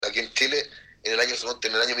aquí en Chile, en el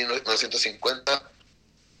año 1950,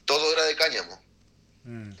 todo era de cáñamo.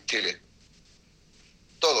 Chile.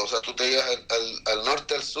 Todo, o sea, tú te ibas al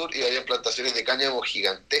norte, al sur, y había plantaciones de cáñamo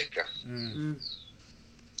gigantescas.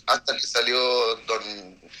 Hasta que salió don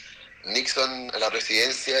Nixon a la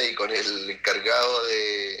presidencia y con el encargado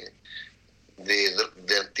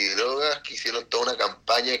de antidrogas, que hicieron toda una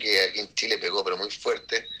campaña que aquí en Chile pegó, pero muy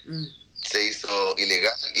fuerte. Se hizo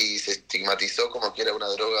ilegal y se estigmatizó como que era una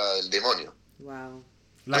droga del demonio. Wow.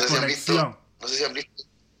 No sé si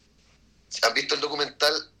han visto el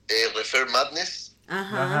documental Reefer Madness.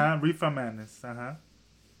 Ajá, Reefer Madness, ajá.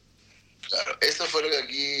 Claro, eso fue lo que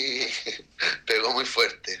aquí pegó muy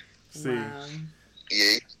fuerte. Sí. Wow. Y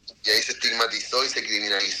ahí se estigmatizó y se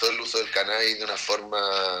criminalizó el uso del cannabis de una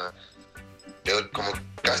forma peor, como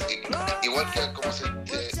casi igual que como se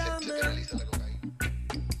penaliza la cocaína.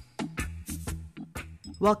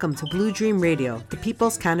 Welcome to Blue Dream Radio, the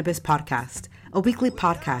People's Cannabis Podcast, a weekly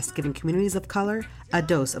podcast giving communities of color a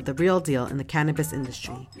dose of the real deal in the cannabis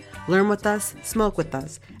industry. Learn with us, smoke with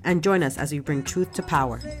us, and join us as we bring truth to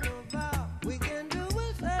power.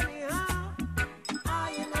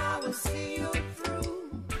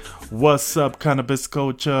 What's up, cannabis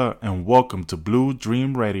culture, and welcome to Blue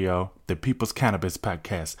Dream Radio, the People's Cannabis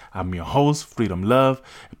Podcast. I'm your host, Freedom Love,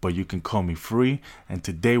 but you can call me Free. And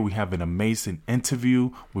today we have an amazing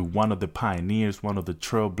interview with one of the pioneers, one of the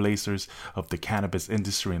trailblazers of the cannabis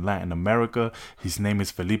industry in Latin America. His name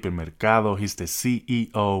is Felipe Mercado. He's the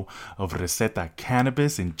CEO of Receta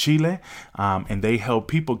Cannabis in Chile, and they help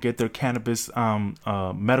people get their cannabis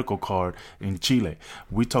medical card in Chile.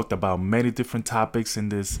 We talked about many different topics in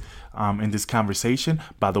this conversation.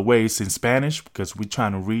 By the way, it's in Spanish because we're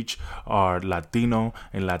trying to reach our Latino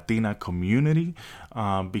and Latina community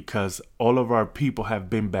because all of our people have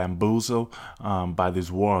been bamboozled by this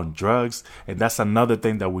war on drugs. And that's another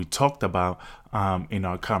thing that we talked about in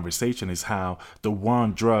our conversation is how the war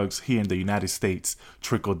on drugs here in the United States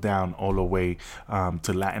trickled down all the way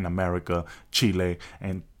to Latin America, Chile,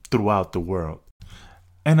 and throughout the world.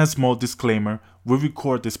 And a small disclaimer, we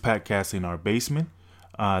record this podcast in our basement.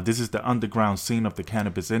 This is the underground scene of the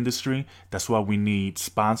cannabis industry. That's why we need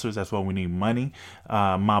sponsors. That's why we need money.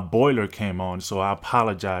 My boiler came on, so I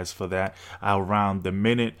apologize for that. Around the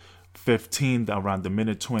minute 15, around the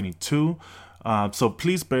minute 22. So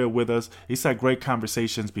please bear with us. It's like great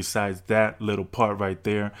conversations besides that little part right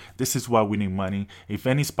there. This is why we need money. If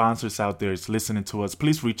any sponsors out there is listening to us,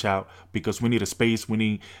 please reach out because we need a space. We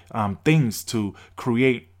need things to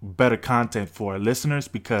create better content for our listeners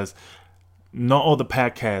because not all the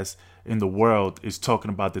podcasts in the world is talking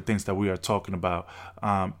about the things that we are talking about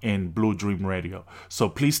in Blue Dream Radio. So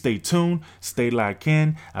please stay tuned, stay locked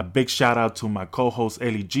in. A big shout out to my co-host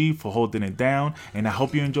Ellie G for holding it down. And I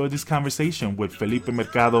hope you enjoy this conversation with Felipe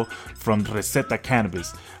Mercado from Receta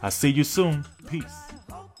Cannabis. I'll see you soon. Peace.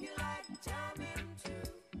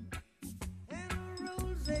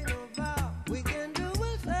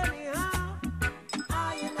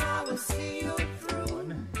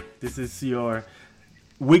 This is your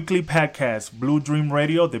weekly podcast, Blue Dream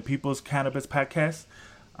Radio, the People's Cannabis Podcast.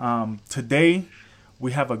 Today,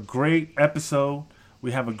 we have a great episode.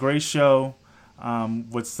 We have a great show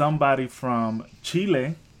with somebody from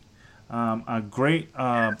Chile, a great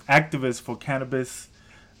activist for cannabis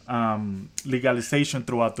legalization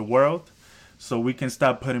throughout the world, so we can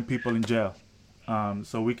stop putting people in jail,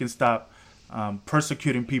 so we can stop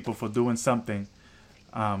persecuting people for doing something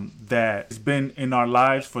that has been in our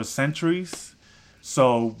lives for centuries.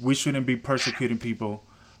 So we shouldn't be persecuting people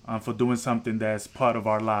for doing something that's part of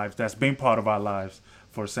our lives, that's been part of our lives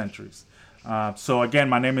for centuries. So again,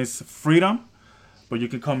 my name is Freedom, but you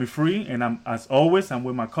can call me Free. And as always, I'm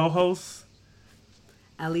with my co-host,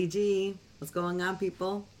 LEG. What's going on,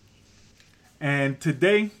 people? And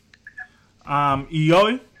today, y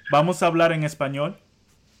hoy, vamos a hablar en español.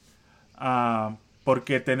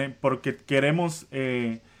 Porque queremos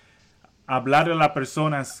hablar a las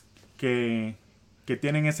personas que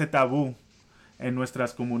tienen ese tabú en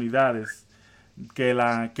nuestras comunidades, que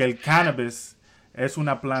el cannabis es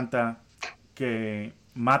una planta que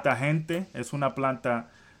mata gente, es una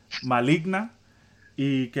planta maligna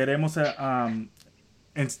y queremos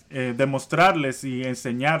demostrarles y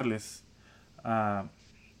enseñarles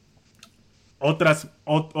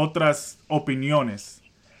otras opiniones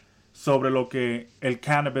sobre lo que el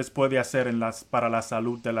cannabis puede hacer para la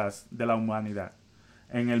salud de la humanidad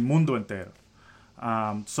en el mundo entero.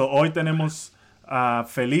 Hoy tenemos a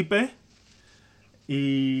Felipe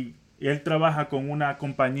y él trabaja con una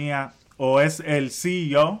compañía o es el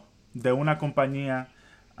CEO de una compañía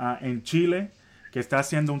en Chile que está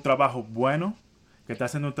haciendo un trabajo bueno, que que está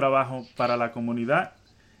haciendo un trabajo para la comunidad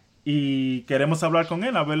y queremos hablar con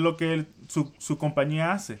él a ver lo que su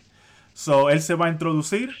compañía hace. So, él se va a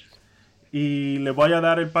introducir y le voy a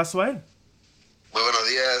dar el paso a él. Muy buenos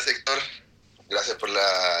días, Héctor. Gracias por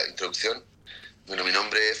la introducción. Bueno, mi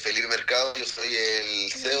nombre es Felipe Mercado, yo soy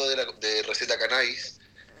el CEO de Receta Cannabis,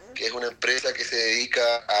 que es una empresa que se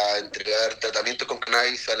dedica a entregar tratamientos con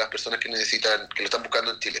cannabis a las personas que necesitan, que lo están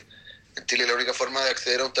buscando en Chile. En Chile la única forma de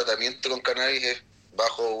acceder a un tratamiento con cannabis es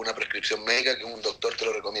bajo una prescripción médica que un doctor te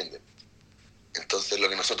lo recomiende. Entonces lo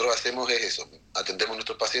que nosotros hacemos es eso, atendemos a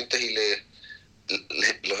nuestros pacientes y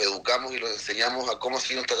los educamos y los enseñamos a cómo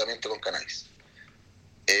seguir un tratamiento con cannabis.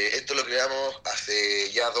 Esto lo creamos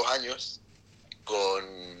hace ya 2 años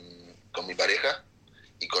con mi pareja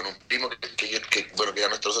y con un primo que era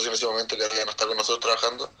nuestro socio en ese momento, que ya no está con nosotros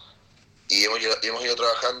trabajando, y hemos ido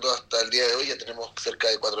trabajando hasta el día de hoy. Ya tenemos cerca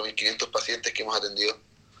de 4.500 pacientes que hemos atendido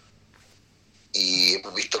y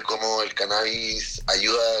hemos visto cómo el cannabis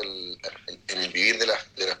ayuda en el vivir de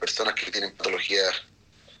las personas que tienen patologías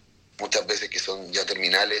muchas veces que son ya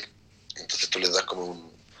terminales. Entonces tú les das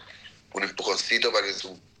como un empujoncito para que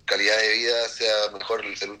su calidad de vida sea mejor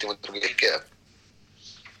el último tiempo que les queda.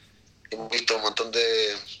 Hemos visto un montón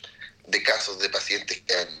de casos de pacientes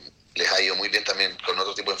que les ha ido muy bien también con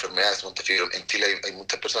otro tipo de enfermedades. En Chile hay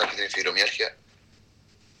muchas personas que tienen fibromialgia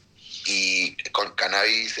y con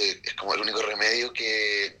cannabis es como el único remedio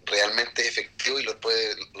que realmente es efectivo y los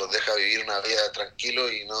deja vivir una vida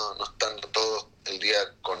tranquilo y no están todos el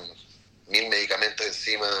día con 1000 medicamentos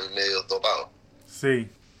encima, medio dopados. Sí.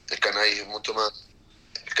 El cannabis es mucho más,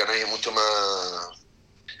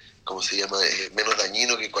 ¿cómo se llama? Es menos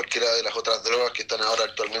dañino que cualquiera de las otras drogas que están ahora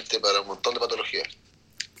actualmente para un montón de patologías.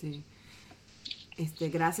 Sí.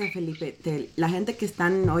 Gracias, Felipe. La gente que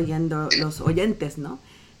están oyendo, los oyentes, ¿no?,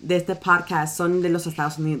 de este podcast son de los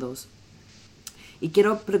Estados Unidos. Y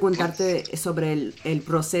quiero preguntarte sobre el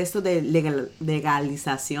proceso de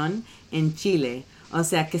legalización en Chile. O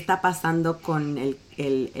sea, ¿qué está pasando con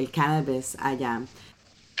el cannabis allá?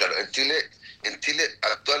 Claro, en Chile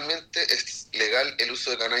actualmente es legal el uso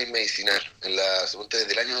de cannabis medicinal.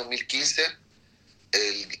 Desde el año 2015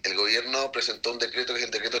 el gobierno presentó un decreto que es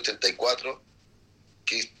el decreto 84,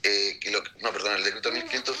 el decreto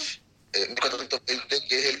 1420,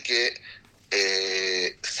 que es el que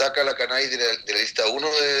saca la cannabis de la lista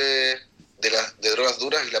 1 de drogas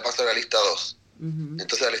duras y la pasa a la lista 2. Uh-huh.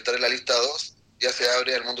 Entonces, al estar en la lista 2, ya se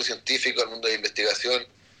abre al mundo científico, al mundo de investigación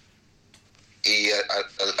y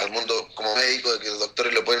al mundo como médico, de que los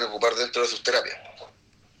doctores lo pueden ocupar dentro de sus terapias.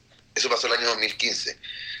 Eso pasó el año 2015.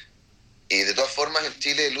 Y de todas formas, en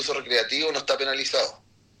Chile el uso recreativo no está penalizado.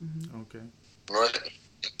 Uh-huh. Okay.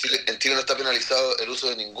 En Chile no está penalizado el uso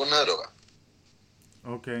de ninguna droga.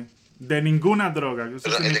 Ok. De ninguna droga. Eso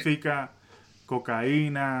significa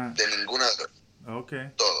cocaína. De ninguna droga. Ok.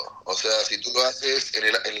 Todo. O sea, si tú lo haces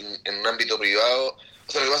en un ámbito privado,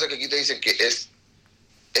 o sea, lo que pasa es que aquí te dicen que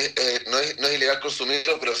no es ilegal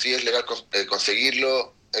consumirlo, pero sí es legal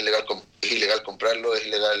conseguirlo, es ilegal comprarlo, es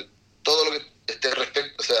ilegal todo lo que esté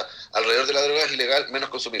o sea, alrededor de la droga es ilegal, menos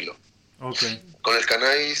consumirlo. Okay. Con el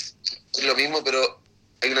cannabis es lo mismo, pero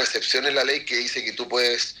hay una excepción en la ley que dice que tú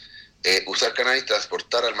puedes usar cannabis,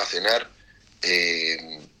 transportar, almacenar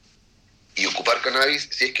y ocupar cannabis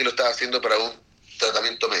si es que lo estás haciendo para un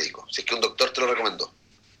tratamiento médico, si es que un doctor te lo recomendó.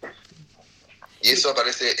 Y eso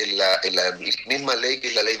aparece en la misma ley que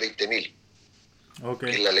es la ley 20.000,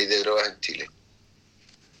 okay, que es la ley de drogas en Chile.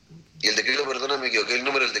 Y el decreto, perdóname, me equivoqué, el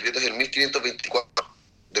número del decreto es el 1524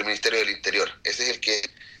 del Ministerio del Interior. Ese es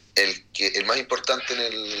el más importante en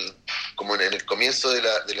el comienzo de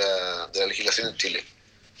la legislación en Chile.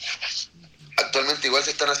 Actualmente igual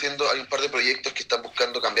hay un par de proyectos que están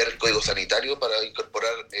buscando cambiar el código sanitario para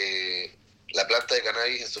incorporar la planta de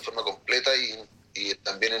cannabis en su forma completa y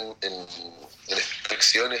también en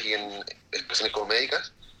extracciones y en expresiones como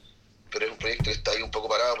médicas, pero es un proyecto que está ahí un poco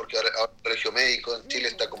parado porque ahora el colegio médico en Chile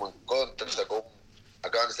está como en contra,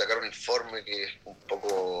 acaban de sacar un informe que es un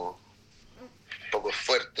poco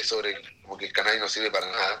fuerte sobre como que el cannabis no sirve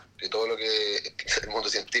para nada, que todo lo que el mundo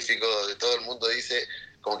científico de todo el mundo dice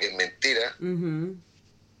como que es mentira. Uh-huh.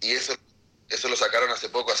 Y eso lo sacaron hace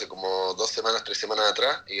poco, hace como 2 semanas, 3 semanas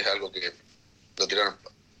atrás, y es algo que lo tiraron,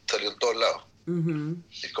 salió en todos lados. Uh-huh.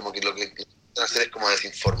 Es como que lo que quieren hacer es como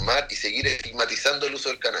desinformar y seguir estigmatizando el uso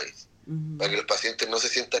del cannabis, uh-huh, para que los pacientes no se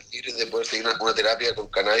sientan libres de poder seguir una terapia con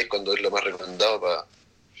cannabis cuando es lo más recomendado para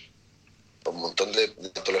un montón de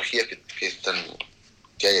patologías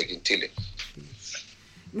que hay aquí en Chile.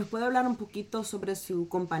 ¿Nos puede hablar un poquito sobre su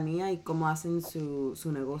compañía y cómo hacen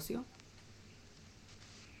su negocio?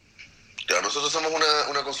 Claro, nosotros somos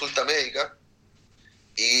una consulta médica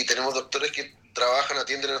Y tenemos doctores que trabajan,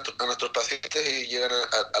 atienden a nuestros pacientes y llegan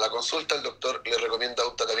a la consulta, el doctor les recomienda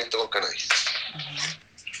un tratamiento con cannabis.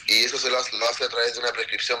 Y eso lo hace a través de una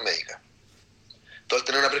prescripción médica. Entonces,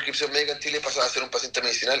 tener una prescripción médica en Chile pasa a ser un paciente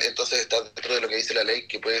medicinal, entonces está dentro de lo que dice la ley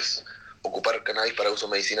que puedes ocupar cannabis para uso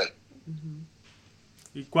medicinal.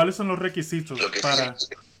 ¿Y cuáles son los requisitos sí,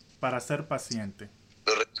 para ser paciente?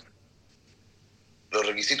 Los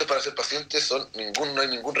requisitos para ser paciente no hay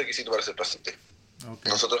ningún requisito para ser paciente.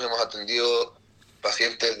 Okay. Nosotros hemos atendido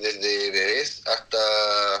pacientes desde bebés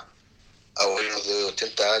hasta abuelos de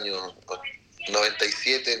 80 años,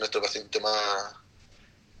 97 es nuestro paciente más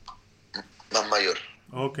mayor.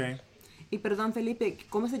 Okay. Y perdón, Felipe,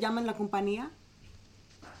 ¿cómo se llama la compañía?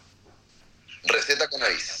 Receta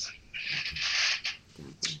Cannabis.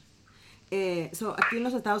 Aquí en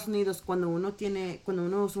los Estados Unidos, cuando uno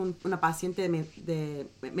es una paciente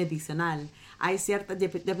medicinal, hay ciertas,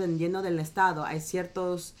 dependiendo del estado, hay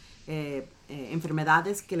ciertas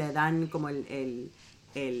enfermedades que le dan como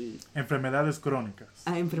enfermedades crónicas.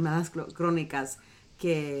 Enfermedades crónicas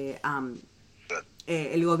que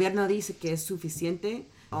el gobierno dice que es suficiente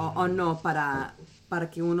o no para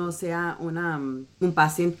que uno sea un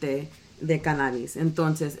paciente de cannabis.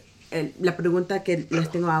 Entonces, la pregunta que les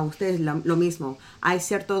tengo a ustedes es lo mismo. ¿Hay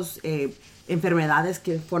ciertas enfermedades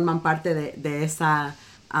que forman parte de esa...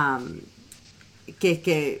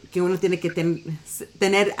 que uno tiene que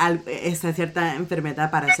tener esa cierta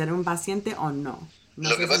enfermedad para ser un paciente o no?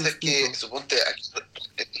 Lo que pasa es que, suponte, aquí,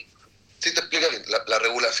 sí te explica bien, la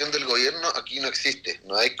regulación del gobierno aquí no existe.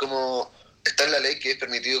 No hay como... Está en la ley que es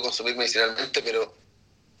permitido consumir medicinalmente, pero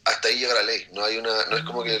hasta ahí llega la ley. No es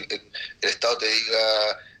como que el Estado te diga...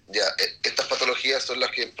 Ya, estas patologías son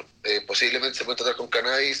las que posiblemente se pueden tratar con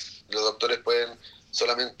cannabis, los doctores pueden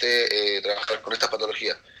solamente trabajar con estas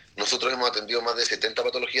patologías. Nosotros hemos atendido más de 70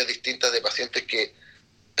 patologías distintas de pacientes que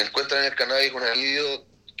encuentran en el cannabis un alivio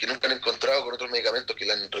que nunca han encontrado con otros medicamentos que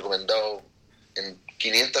le han recomendado en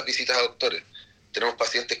 500 visitas a doctores. Tenemos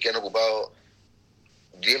pacientes que han ocupado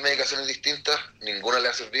 10 medicaciones distintas, ninguna le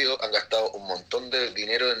ha servido, han gastado un montón de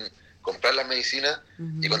dinero en comprar las medicinas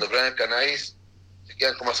y cuando prueban el cannabis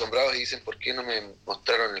quedan como asombrados y dicen, ¿por qué no me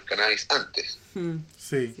mostraron el cannabis antes?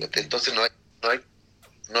 Sí. Entonces no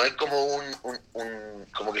hay como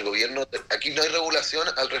como que el gobierno, aquí no hay regulación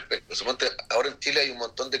al respecto. Suponte, ahora en Chile hay un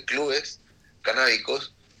montón de clubes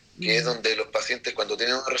canábicos que es donde los pacientes cuando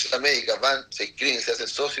tienen una receta médica van, se inscriben, se hacen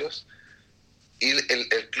socios y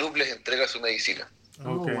el club les entrega su medicina.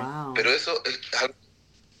 Okay. Wow. Pero eso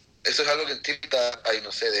es algo que en Chile hay,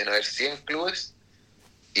 no sé, deben haber 100 clubes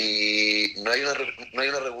y no hay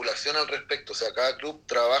una regulación al respecto. O sea, cada club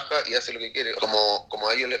trabaja y hace lo que quiere, como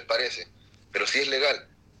a ellos les parece, pero sí es legal.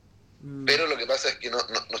 Pero lo que pasa es que no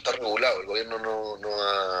está regulado. El gobierno no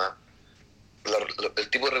ha... el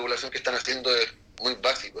tipo de regulación que están haciendo es muy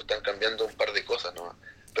básico, están cambiando un par de cosas, ¿no?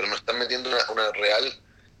 Pero no están metiendo una real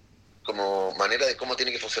como manera de cómo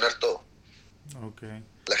tiene que funcionar todo. Okay.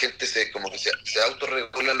 La gente se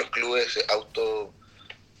autorregulan, los clubes se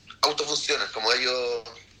autofuncionan como ellos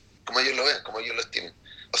lo ven, como ellos lo estimen.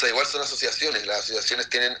 O sea, igual son asociaciones, las asociaciones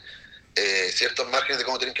tienen ciertos márgenes de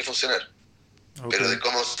cómo tienen que funcionar. Okay. Pero de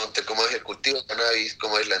cómo es el cultivo del cannabis,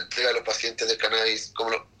 cómo es la entrega a los pacientes del cannabis, todo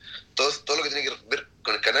lo que tiene que ver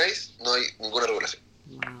con el cannabis, no hay ninguna regulación.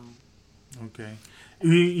 Wow. Okay.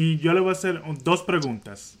 Y yo le voy a hacer 2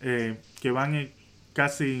 preguntas que van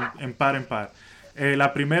casi en par.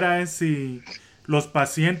 La primera es si los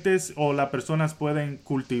pacientes o las personas pueden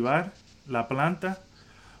cultivar la planta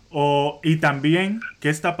y también qué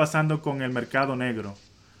está pasando con el mercado negro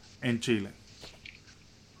en Chile.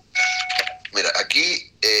 Mira,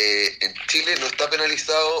 aquí en Chile no está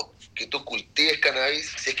penalizado que tú cultives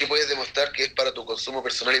cannabis si es que puedes demostrar que es para tu consumo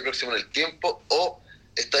personal y próximo en el tiempo o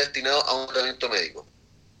está destinado a un tratamiento médico.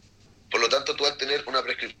 Por lo tanto, tú al tener una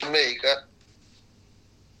prescripción médica,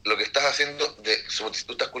 lo que estás haciendo, si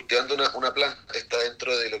tú estás cultivando una planta, está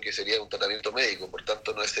dentro de lo que sería un tratamiento médico, por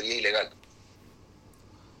tanto no sería ilegal.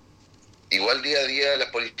 Igual día a día las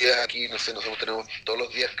policías aquí, nosotros tenemos todos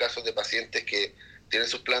los días casos de pacientes que tienen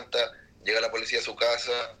sus plantas, llega la policía a su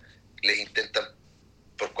casa, les intentan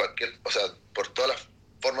por todas las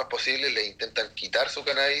formas posibles, les intentan quitar su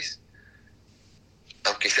cannabis,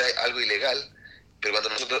 aunque sea algo ilegal. Pero cuando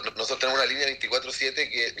nosotros tenemos una línea 24/7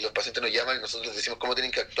 que los pacientes nos llaman y nosotros les decimos cómo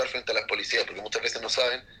tienen que actuar frente a las policías, porque muchas veces no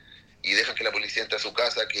saben y dejan que la policía entre a su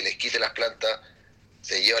casa, que les quite las plantas,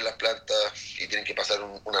 se llevan las plantas y tienen que pasar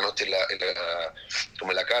una noche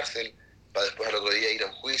como en la cárcel, para después al otro día ir a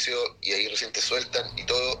un juicio y ahí recién te sueltan y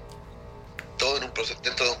todo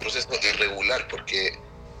dentro de un proceso irregular, porque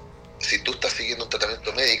si tú estás siguiendo un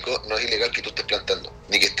tratamiento médico, no es ilegal que tú estés plantando,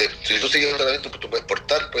 ni que estés. Si tú sigues un tratamiento, tú puedes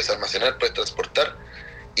portar, puedes almacenar, puedes transportar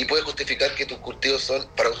y puedes justificar que tus cultivos son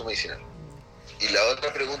para uso medicinal. Y la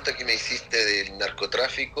otra pregunta que me hiciste del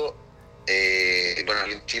narcotráfico, bueno,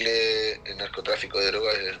 aquí en Chile el narcotráfico de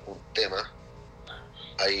drogas es un tema.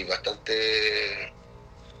 Hay bastante...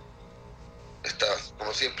 Está,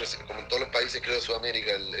 como siempre, como en todos los países, creo, de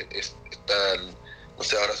Sudamérica, no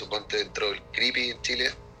sé, ahora suponte dentro del creepy en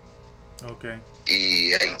Chile. Okay.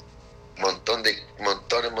 Y hay montones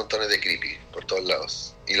de creepy por todos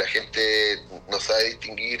lados. Y la gente no sabe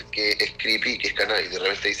distinguir qué es creepy y qué es cannabis. De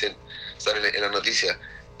repente dicen, sale en la noticia,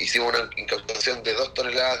 hicimos una incautación de 2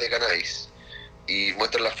 toneladas de cannabis. Y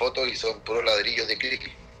muestran las fotos y son puros ladrillos de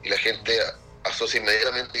creepy. Y la gente asocia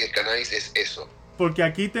inmediatamente que el cannabis es eso. Porque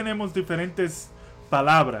aquí tenemos diferentes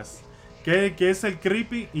palabras. ¿Qué es el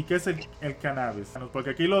creepy y qué es el cannabis?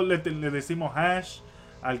 Porque aquí le decimos hash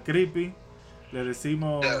al creepy, le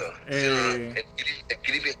decimos... Claro, el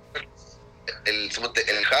creepy,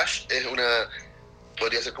 el hash es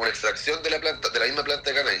podría ser como una extracción de la planta, de la misma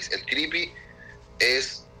planta de cannabis. El creepy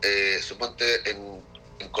es, suponte,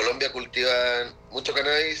 en Colombia cultivan mucho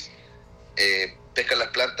cannabis, pescan las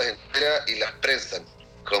plantas enteras y las prensan,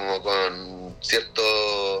 como con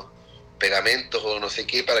ciertos pegamentos o no sé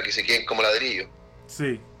qué, para que se queden como ladrillo.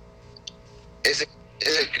 Sí. Ese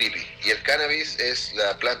es el creepy. Y el cannabis es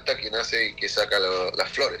la planta que nace y que saca las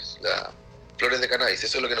flores de cannabis.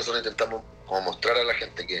 Eso es lo que nosotros intentamos como mostrar a la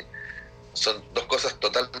gente, que son dos cosas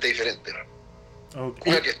totalmente diferentes.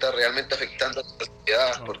 Okay. Una que está realmente afectando a la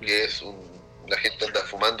sociedad, porque la gente anda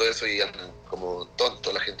fumando eso y andan como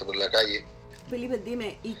tontos la gente por la calle. Felipe,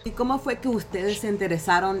 dime, ¿y cómo fue que ustedes se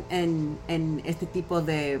interesaron en este tipo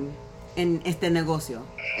en este negocio?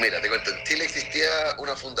 Mira, te cuento, en Chile existía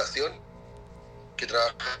una fundación que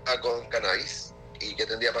trabajaba con cannabis y que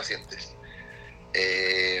atendía pacientes.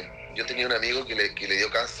 Yo tenía un amigo que le dio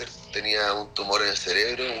cáncer, tenía un tumor en el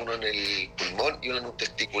cerebro, uno en el pulmón y uno en un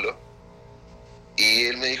testículo. Y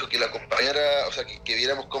él me dijo que lo acompañara, o sea, que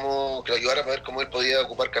viéramos que lo ayudara para ver cómo él podía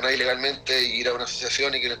ocupar cannabis legalmente y ir a una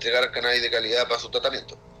asociación y que le entregaran cannabis de calidad para su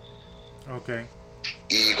tratamiento. Okay.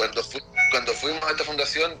 Y cuando fuimos a esta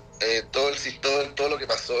fundación, todo lo que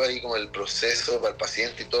pasó ahí, como el proceso para el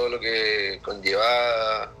paciente y todo lo que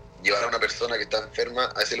conllevaba llevar a una persona que está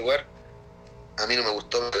enferma a ese lugar, a mí no me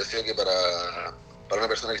gustó. Me pareció que para una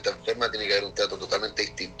persona que está enferma tiene que haber un trato totalmente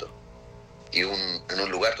distinto y en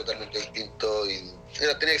un lugar totalmente distinto, y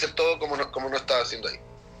tenía que ser todo como no estaba haciendo ahí.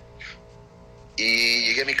 Y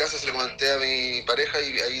llegué a mi casa, se lo comenté a mi pareja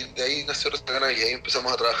y de ahí nació Resta Cannabis, y ahí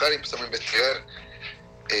empezamos a trabajar y empezamos a investigar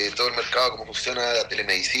todo el mercado, cómo funciona la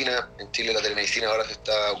telemedicina. En Chile la telemedicina ahora se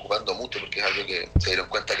está ocupando mucho porque es algo que se dieron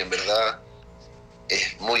cuenta que en verdad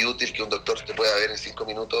es muy útil, que un doctor te pueda ver en 5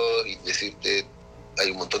 minutos y decirte,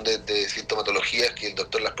 hay un montón de sintomatologías que el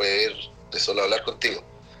doctor las puede ver de solo hablar contigo.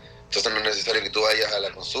 Entonces no es necesario que tú vayas a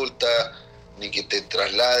la consulta, ni que te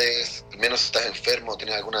traslades, menos si estás enfermo o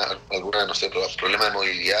tienes alguna no sé, problema de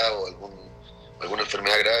movilidad o alguna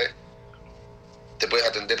enfermedad grave, te puedes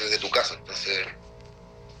atender desde tu casa. Entonces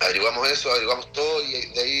averiguamos todo y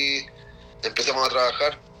de ahí empezamos a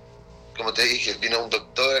trabajar. Como te dije, vino un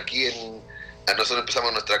doctor aquí nosotros empezamos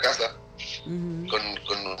en nuestra casa,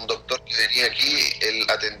 con un doctor que venía aquí. Él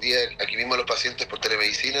atendía aquí mismo a los pacientes por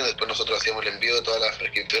telemedicina, después nosotros hacíamos el envío de todas las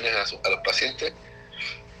prescripciones a los pacientes,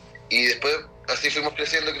 y después así fuimos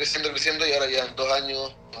creciendo, y ahora ya en 2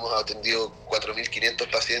 años hemos atendido 4.500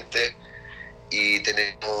 pacientes y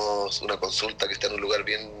tenemos una consulta que está en un lugar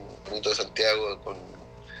bien bonito de Santiago,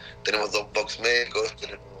 tenemos 2 box médicos,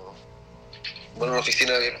 tenemos una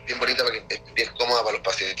oficina bien bonita, para que es bien cómoda para los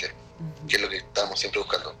pacientes, que es lo que estamos siempre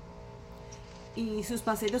buscando. ¿Y sus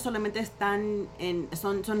pacientes solamente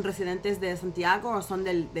son residentes de Santiago o son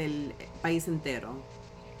del país entero?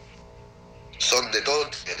 Son de todo,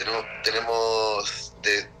 tenemos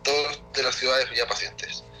de todas las ciudades ya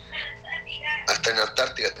pacientes. Hasta en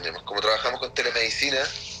Antártica tenemos. Como trabajamos con telemedicina,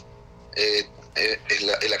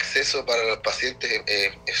 el acceso para los pacientes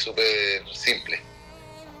es súper simple.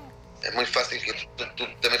 Es muy fácil que tú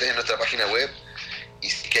te metes en nuestra página web y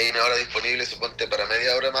si que hay una hora disponible, suponte para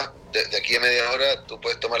media hora más, de aquí a media hora tú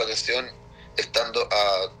puedes tomar la atención estando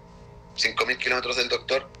a 5.000 kilómetros del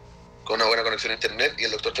doctor, con una buena conexión a internet, y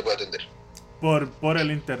el doctor te puede atender. Por el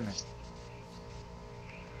internet.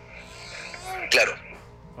 Claro.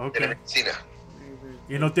 Okay. Telemedicina.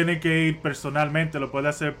 Y no tiene que ir personalmente, lo puede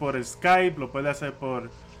hacer por Skype, lo puede hacer por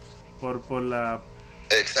la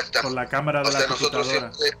cámara de la computadora. Nosotros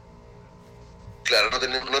siempre, claro, no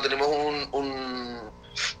tenemos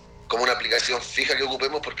como una aplicación fija que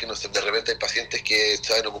ocupemos, porque no sé, de repente hay pacientes que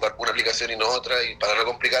saben ocupar una aplicación y no otra, y para no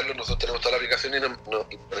complicarlo nosotros tenemos toda la aplicación y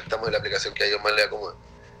conectamos en la aplicación que a ellos más les acomoda.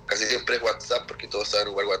 Casi siempre es WhatsApp, porque todos saben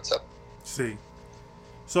ocupar WhatsApp. Sí.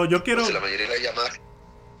 Yo quiero... Entonces, la mayoría de las llamadas...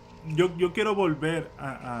 Yo quiero volver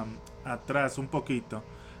atrás un poquito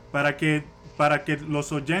para que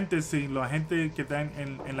los oyentes y la gente que está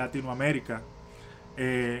en Latinoamérica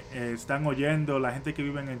están oyendo, la gente que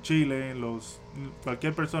vive en Chile,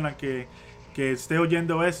 cualquier persona que esté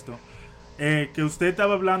oyendo esto, que usted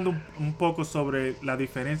estaba hablando un poco sobre la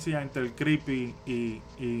diferencia entre el creepy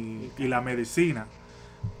y la medicina.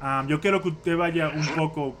 Yo quiero que usted vaya un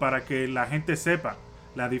poco para que la gente sepa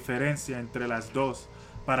la diferencia entre las dos,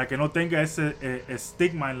 para que no tenga ese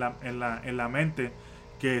estigma en la mente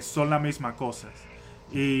que son las mismas cosas.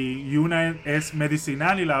 Y una es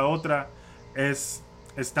medicinal y la otra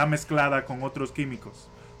está mezclada con otros químicos.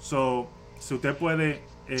 Si usted puede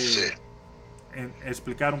Sí.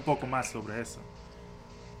 explicar un poco más sobre eso.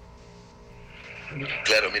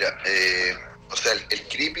 Claro, mira, o sea, el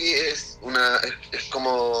creepy es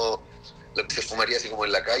como lo que se fumaría así como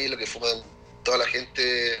en la calle, lo que fuman toda la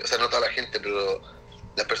gente, o sea, no toda la gente, pero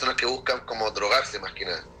las personas que buscan como drogarse más que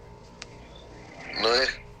nada.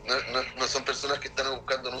 No son personas que están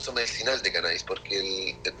buscando un uso medicinal de cannabis,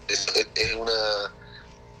 porque es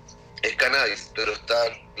cannabis, pero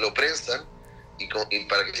lo prensan y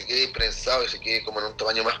para que se quede prensado y se quede como en un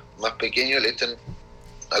tamaño más pequeño le echan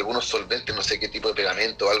algunos solventes, no sé qué tipo de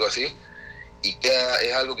pegamento o algo así, y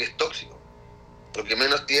es algo que es tóxico. Lo que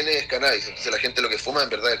menos tiene es cannabis, entonces la gente lo que fuma en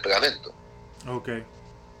verdad es el pegamento. Okay.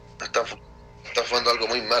 Está fumando algo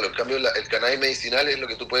muy malo. En cambio, el cannabis medicinal es lo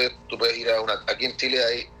que tú puedes ir aquí en Chile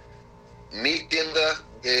hay 1000 tiendas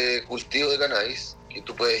de cultivo de cannabis, que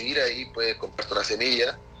tú puedes ir ahí, puedes comprarte una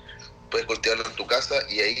semilla, puedes cultivarlo en tu casa,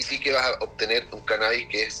 y ahí sí que vas a obtener un cannabis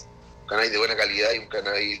que es un cannabis de buena calidad y un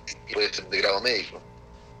cannabis que puede ser de grado médico.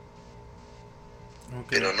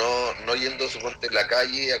 Okay. Pero no yendo, suponte, en la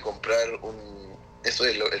calle a comprar eso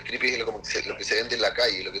es el creepy, es lo que se vende en la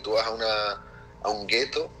calle, lo que tú vas a un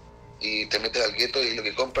gueto y te metes al gueto y lo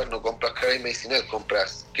que compras, no compras cannabis medicinal,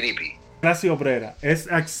 compras creepy. Clase obrera, ¿es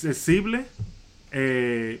accesible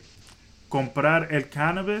comprar el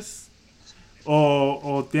cannabis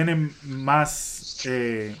o tienen más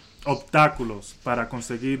obstáculos para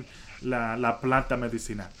conseguir la planta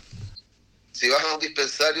medicinal? Si vas a un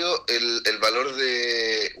dispensario, el valor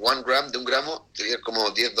de 1 gram, de 1 gramo, sería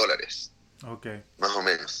como $10. Okay. Más o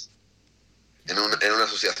menos. En una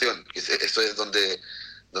asociación, que eso es donde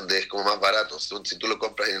es como más barato. Si tú lo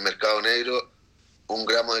compras en el mercado negro, 1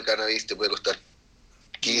 gramo de cannabis te puede costar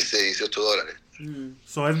 $15, $18.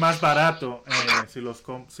 So es más barato si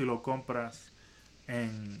lo compras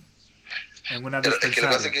en una dispensaria. Es que lo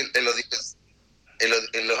que pasa es que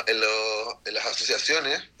en las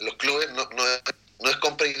asociaciones, en los clubes, no es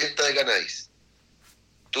compra directa de cannabis.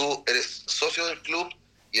 Tú eres socio del club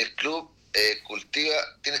y el club cultiva,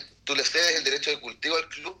 tú le cedes el derecho de cultivo al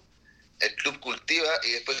club, el club cultiva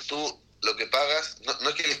y después tú lo que pagas, no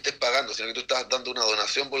es que le estés pagando, sino que tú estás dando una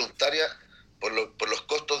donación voluntaria por los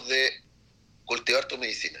costos de cultivar tu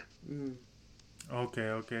medicina.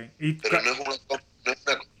 Okay. Pero no es una compra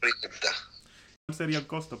directa. ¿Cuál sería el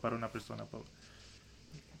costo para una persona pobre?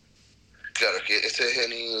 Claro, es que ese es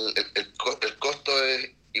el costo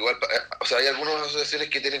es igual, o sea, hay algunas asociaciones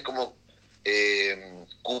que tienen como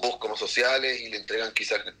cupos como sociales y le entregan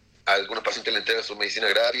quizás a algunos pacientes le entregan su medicina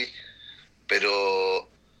gratis, pero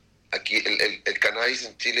aquí el cannabis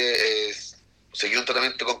en Chile seguir un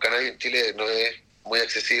tratamiento con cannabis en Chile no es muy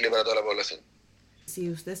accesible para toda la población. Si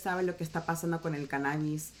usted sabe lo que está pasando con el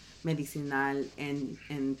cannabis medicinal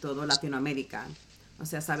en toda Latinoamérica, o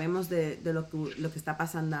sea, sabemos de lo que está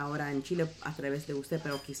pasando ahora en Chile a través de usted,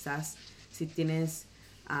 pero quizás si tienes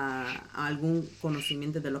algún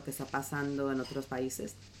conocimiento de lo que está pasando en otros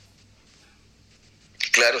países.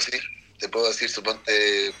 Claro, sí. Te puedo decir,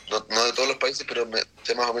 suponte, no de todos los países, pero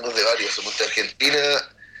sé más o menos de varios. Suponte Argentina,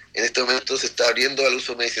 en este momento se está abriendo al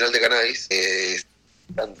uso medicinal de cannabis.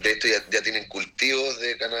 De hecho, ya tienen cultivos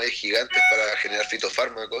de cannabis gigantes para generar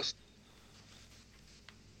fitofármacos.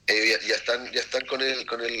 Ya están con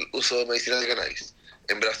el uso medicinal de cannabis.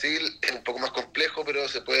 En Brasil es un poco más complejo, pero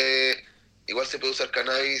igual se puede usar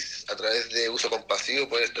cannabis a través de uso compasivo,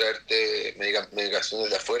 puedes traerte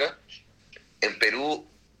medicaciones de afuera. En Perú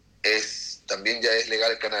también ya es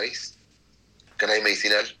legal el cannabis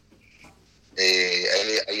medicinal.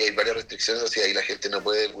 Ahí hay varias restricciones, o sea, ahí la gente no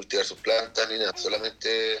puede cultivar sus plantas ni nada,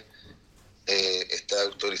 solamente está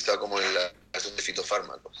autorizado como en la creación de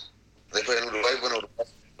fitofármacos. Después en Uruguay,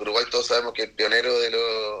 Uruguay todos sabemos que es pionero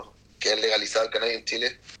que han legalizado el cannabis en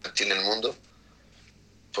Chile en el mundo.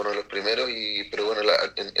 Fueron los primeros, pero bueno,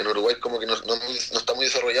 en Uruguay como que no está muy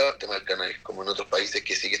desarrollado el tema del cannabis, como en otros países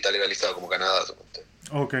que sí que está legalizado, como Canadá.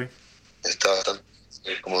 Okay. Está bastante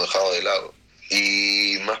como dejado de lado.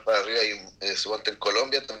 Y más para arriba, suponte en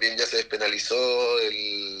Colombia también ya se despenalizó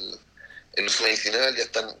el uso medicinal.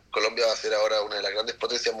 Colombia va a ser ahora una de las grandes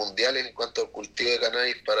potencias mundiales en cuanto al cultivo de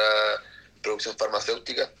cannabis para producción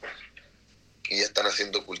farmacéutica, y ya están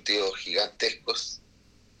haciendo cultivos gigantescos.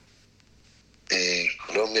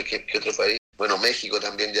 Colombia, ¿qué otro país? Bueno, México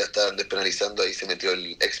también ya está despenalizando. Ahí se metió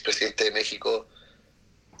el expresidente de México,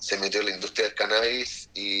 se metió en la industria del cannabis,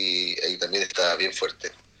 y ahí también está bien fuerte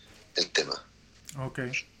el tema.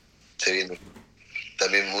 Okay. Se viene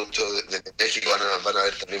también mucho desde México, van a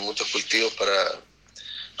haber también muchos cultivos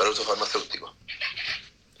para uso farmacéutico.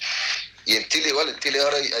 Y en Chile igual, en Chile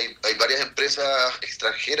ahora hay varias empresas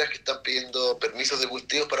extranjeras que están pidiendo permisos de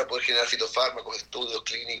cultivos para poder generar fitofármacos, estudios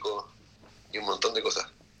clínicos y un montón de cosas.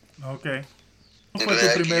 Okay. ¿Mi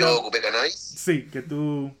primera vez que yo ocupé cannabis? Sí, que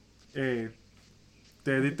tú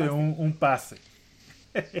te diste un pase.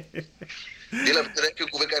 Yo la primera vez que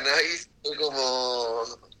ocupé cannabis fue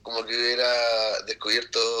como que hubiera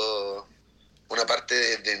descubierto una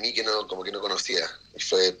parte de mí que no conocía. Y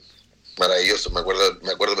fue maravilloso. Me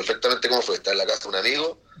acuerdo perfectamente cómo fue. Estaba en la casa de un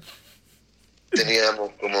amigo,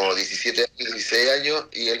 teníamos como 17 años, 16 años,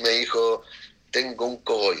 y él me dijo: tengo un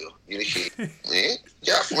cogollo. Y yo dije: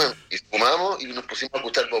 ya, fumemos. Y fumamos y nos pusimos a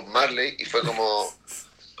escuchar Bob Marley, y fue como,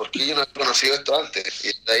 ¿por qué yo no he conocido esto antes? Y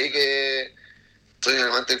es de ahí que soy un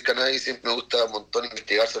amante del cannabis. Siempre me gusta un montón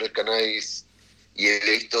investigar sobre el cannabis, y he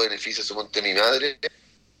visto beneficios suponte mi madre.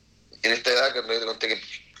 En esta edad, que te conté que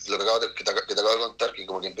te acabo de contar, que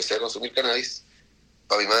como que empecé a consumir cannabis,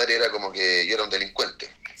 para mi madre era como que yo era un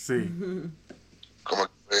delincuente. Sí. Como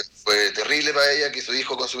que fue terrible para ella que su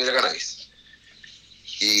hijo consumiera cannabis.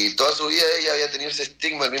 Y toda su vida ella había tenido ese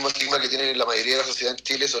estigma, el mismo estigma que tiene la mayoría de la sociedad en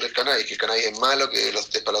Chile sobre el cannabis, que el cannabis es malo, que es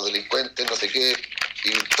para los delincuentes, no sé qué,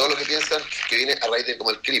 y todo lo que piensan que viene a raíz de como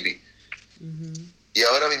el creepy. Y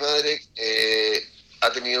ahora mi madre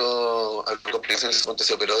ha tenido algunas complicaciones,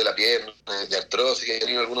 se operó de la pierna, de artrosis, y ha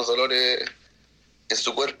tenido algunos dolores en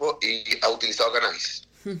su cuerpo, y ha utilizado cannabis.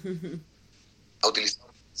 Ha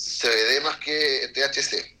utilizado CBD más que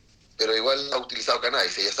THC, pero igual ha utilizado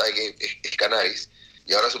cannabis. Ella sabe que es cannabis,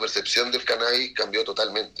 y ahora su percepción del cannabis cambió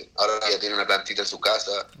totalmente. Ahora ella tiene una plantita en su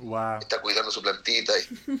casa, está cuidando su plantita, y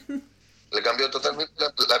le cambió totalmente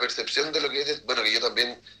la percepción de lo que es. Bueno, que yo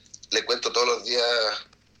también le cuento todos los días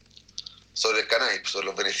sobre el cannabis, sobre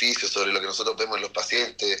los beneficios, sobre lo que nosotros vemos en los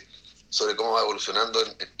pacientes, sobre cómo va evolucionando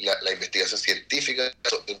la investigación científica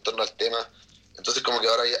en torno al tema. Entonces como que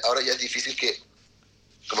ahora ya es difícil que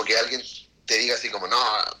como que alguien te diga así como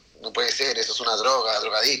no puede ser, eso es una droga,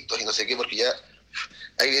 drogadictos y no sé qué, porque ya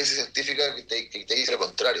hay evidencia científica que te dice lo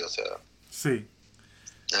contrario. O sea, sí,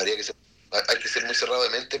 hay que ser muy cerrado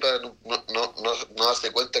de mente para no darse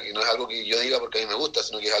cuenta que no es algo que yo diga porque a mí me gusta,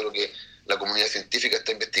 sino que es algo que la comunidad científica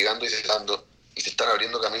está investigando, y se están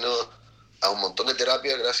abriendo caminos a un montón de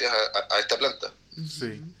terapias gracias a esta planta.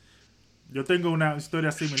 Sí. Yo tengo una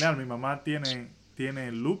historia similar. Mi mamá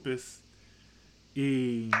tiene lupus,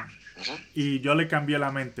 y yo le cambié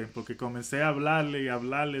la mente porque comencé a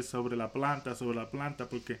hablarle sobre la planta,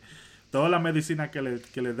 porque toda la medicina que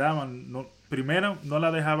le daban, primero no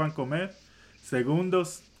la dejaban comer, segundo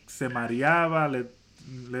se mareaba,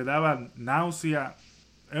 le daban náusea.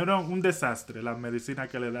 Era un desastre la medicina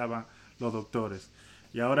que le daban los doctores.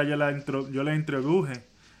 Y ahora yo le introduje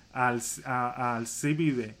al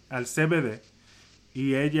CBD,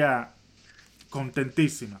 y ella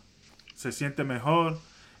contentísima, se siente mejor,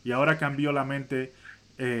 y ahora cambió la mente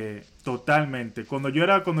totalmente. Cuando yo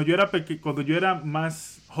era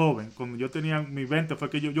más joven, cuando yo tenía mis 20, fue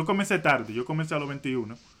que yo comencé tarde. Yo comencé a los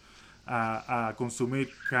 21 a consumir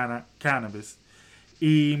cannabis.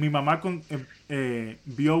 Y mi mamá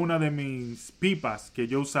vio una de mis pipas que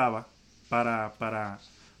yo usaba para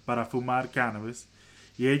fumar cannabis.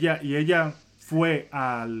 Y ella fue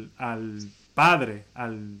al padre,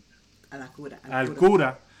 al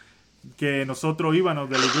cura, que nosotros íbamos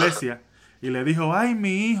de la iglesia, y le dijo: ay,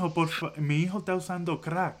 mi hijo está usando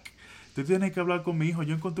crack. Tú tienes que hablar con mi hijo.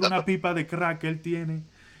 Yo encontré una pipa de crack que él tiene,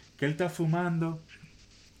 que él está fumando.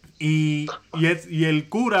 Y el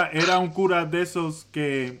cura era un cura de esos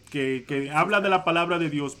que habla de la palabra de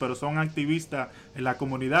Dios, pero son activistas en las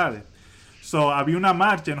comunidades. So, había una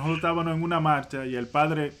marcha, nosotros estábamos en una marcha, y el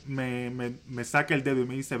padre me saca el dedo y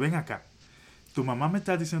me dice: ven acá, tu mamá me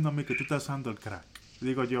está diciendo a mí que tú estás usando el crack.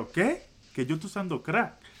 Digo yo: ¿qué? Que yo estoy usando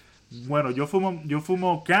crack. Bueno, yo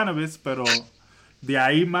fumo cannabis, pero De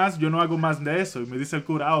ahí más, yo no hago más de eso. Y me dice el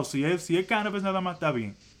cura, si es cannabis nada más, está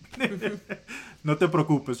bien. No te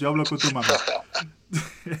preocupes, yo hablo con tu mamá.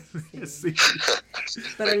 Sí.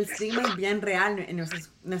 Pero el estigma es bien real en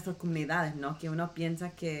nuestras comunidades, ¿no? Que uno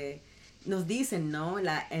piensa que nos dicen, ¿no?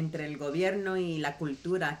 Entre el gobierno y la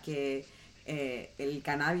cultura que el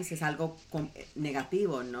cannabis es algo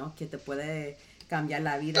negativo, ¿no? Que te puede cambiar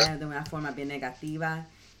la vida de una forma bien negativa.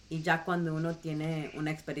 Y ya cuando uno tiene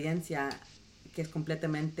una experiencia que es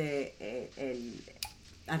completamente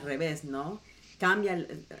al revés, ¿no? Cambia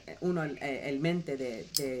el mente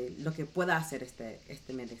de lo que pueda hacer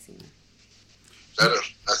este medicina. Claro,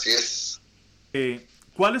 así es.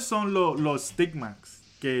 ¿Cuáles son los estigmas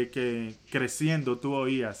que creciendo tú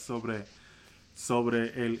oías sobre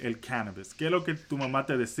el cannabis? ¿Qué es lo que tu mamá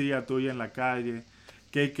te decía tú en la calle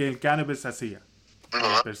que el cannabis hacía a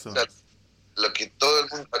las personas? Lo que todo el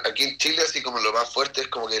mundo, aquí en Chile, así como lo más fuerte es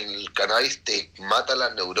como que el cannabis te mata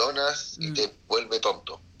las neuronas y te vuelve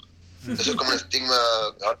tonto. Eso es como un estigma.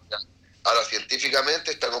 Ahora,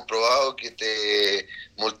 científicamente está comprobado que te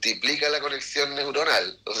multiplica la conexión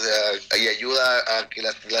neuronal, o sea, ahí ayuda a que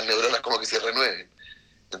las neuronas como que se renueven.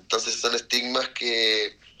 Entonces son estigmas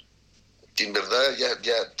que en verdad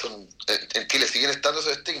ya son, en Chile siguen estando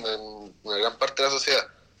esos estigmas en una gran parte de la sociedad,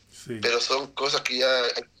 sí. Pero son cosas que ya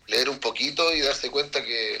hay que leer un poquito y darse cuenta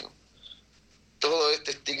que todo este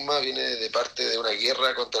estigma viene de parte de una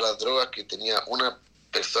guerra contra las drogas que tenía una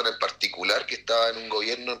persona en particular que estaba en un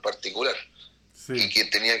gobierno en particular, sí. Y que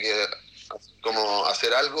tenía que como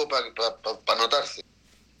hacer algo para notarse.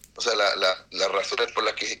 O sea, las razones por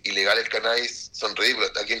las que es ilegal el cannabis son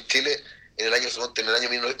ridículas. Aquí en Chile, en el año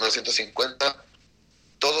 1950,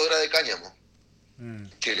 todo era de cáñamo.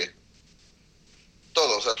 En Chile.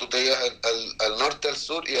 Todo. O sea, tú te ibas al norte, al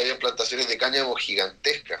sur, y había plantaciones de cáñamo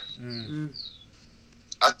gigantescas.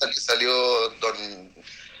 Hasta que salió don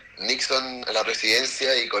Nixon a la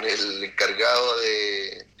presidencia y con el encargado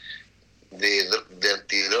de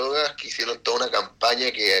antidrogas, que hicieron toda una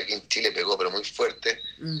campaña que aquí en Chile pegó pero muy fuerte,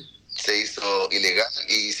 se hizo ilegal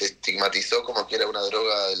y se estigmatizó como que era una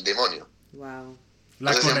droga del demonio. Wow.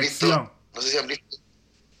 La conexión. No sé si han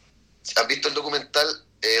visto el documental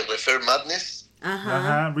Reefer Madness.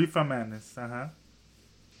 Ajá, Reefer Madness, ajá.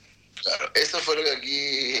 Claro, eso fue lo que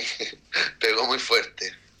aquí pegó muy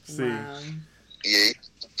fuerte. Sí. Wow. Y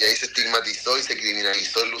ahí se estigmatizó y se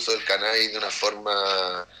criminalizó el uso del cannabis de una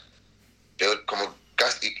forma peor, como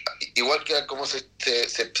casi igual que como se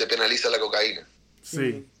penaliza la cocaína.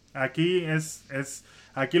 Sí, aquí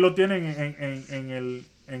aquí lo tienen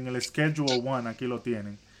en el Schedule 1, aquí lo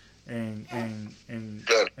tienen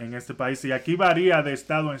Claro. en este país, y aquí varía de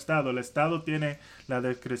estado en estado. El estado tiene la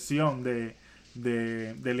discreción de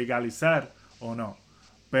legalizar o no,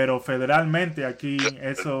 pero federalmente aquí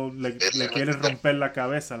eso le quiere romper la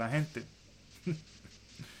cabeza a la gente.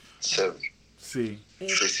 Sí. Sí,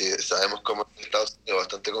 sabemos cómo en Estados Unidos es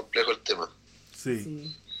bastante complejo el tema.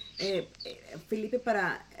 Sí. Felipe,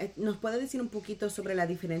 ¿nos puede decir un poquito sobre la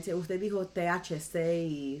diferencia? Usted dijo THC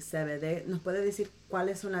y CBD. ¿Nos puede decir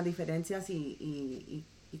cuáles son las diferencias y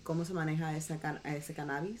cómo se maneja ese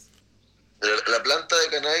cannabis? La planta de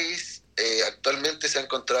cannabis actualmente se ha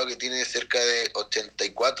encontrado que tiene cerca de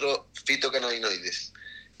 84 fitocannabinoides,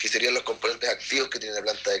 que serían los componentes activos que tiene la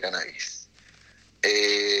planta de cannabis.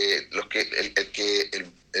 El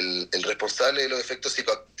responsable de los efectos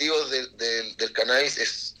psicoactivos del cannabis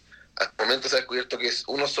hasta el momento se ha descubierto que es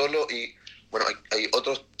uno solo, y bueno, hay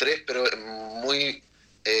otros 3, pero muy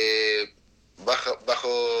baja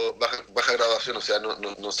graduación, o sea,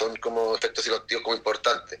 no son como efectos psicoactivos como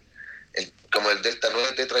importantes, como el delta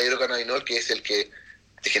 9 tetrahidrocannabinol, que es el que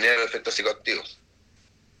te genera los efectos psicoactivos.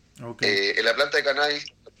 Okay. En la planta de cannabis,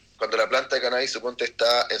 cuando la planta de cannabis suponte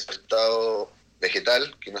está en su estado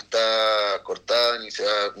vegetal, que no está cortada ni se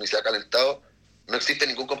ha calentado, no existe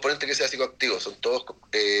ningún componente que sea psicoactivo, son todos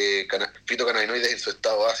fitocannabinoides en su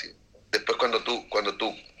estado ácido. Después cuando tú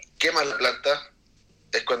quemas la planta,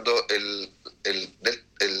 es cuando el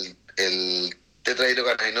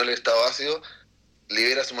tetrahidrocannabinol en estado ácido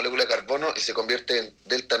libera su molécula de carbono y se convierte en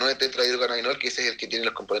delta 9 tetrahidrocannabinol, que ese es el que tiene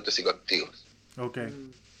los componentes psicoactivos.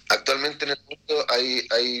 Okay. Actualmente en el mundo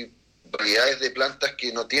hay variedades de plantas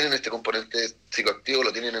que no tienen este componente psicoactivo,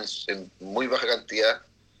 lo tienen en muy baja cantidad,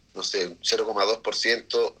 no sé,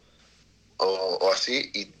 0,2% o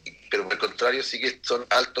así, pero por el contrario sí que son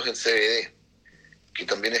altos en CBD, que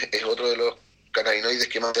también es otro de los cannabinoides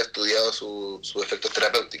que más ha estudiado sus efectos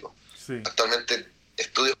terapéuticos. Sí. Actualmente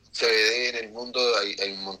estudios de CBD en el mundo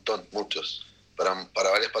hay un montón, muchos, para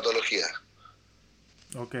varias patologías.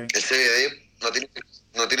 Okay. El CBD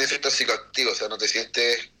no tiene efectos psicoactivos, o sea, no te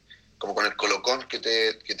sientes como con el colocón que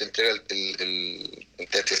te entrega el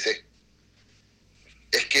THC.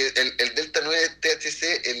 Es que el Delta 9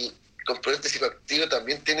 THC, el componente psicoactivo,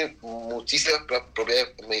 también tiene muchísimas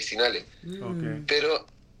propiedades medicinales. Okay. Pero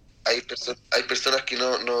hay personas que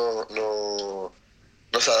no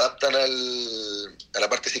se adaptan a la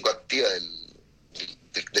parte psicoactiva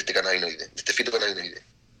de este cannabinoide, de este fitocannabinoide.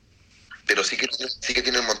 Pero sí que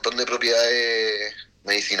tiene un montón de propiedades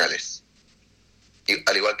medicinales,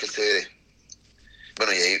 al igual que el CBD.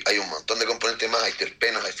 Bueno, y hay un montón de componentes más, hay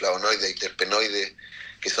terpenos, hay flavonoides, hay terpenoides,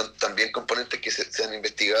 que son también componentes que se han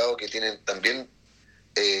investigado, que tienen también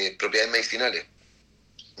propiedades medicinales,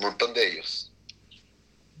 un montón de ellos.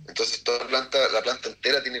 Entonces toda la planta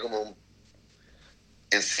entera tiene como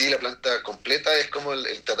en sí la planta completa es como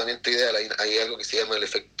el tratamiento ideal. Hay algo que se llama el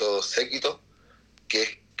efecto séquito, que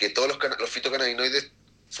es que todos los fitocannabinoides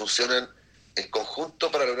funcionan en conjunto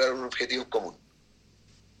para lograr un objetivo común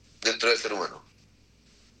dentro del ser humano.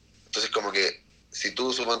 Entonces como que si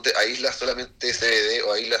tú suponte aíslas solamente CBD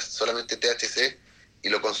o aíslas solamente THC y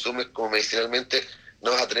lo consumes como medicinalmente,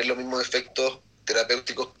 no vas a tener los mismos efectos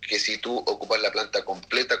terapéuticos que si tú ocupas la planta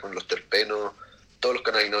completa con los terpenos, todos los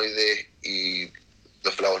cannabinoides y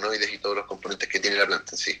los flavonoides y todos los componentes que tiene la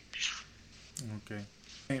planta en sí. Okay.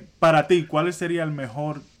 Para ti, ¿cuál sería el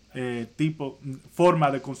mejor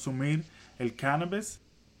forma de consumir el cannabis?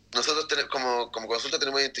 Nosotros como consulta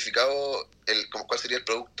tenemos identificado cuál sería el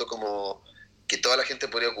producto como que toda la gente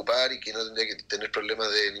podría ocupar y que no tendría que tener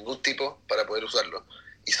problemas de ningún tipo para poder usarlo.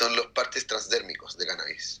 Y son los parches transdérmicos de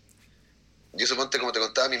cannabis. Yo suponte, como te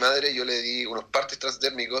contaba mi madre, yo le di unos parches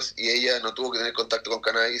transdérmicos y ella no tuvo que tener contacto con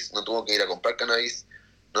cannabis, no tuvo que ir a comprar cannabis,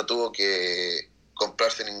 no tuvo que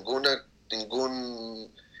comprarse ningún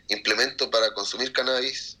implemento para consumir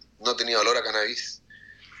cannabis, no tenía olor a cannabis,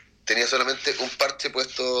 tenía solamente un parche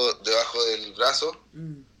puesto debajo del brazo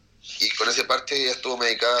y con ese parche ella estuvo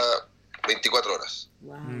medicada 24 horas.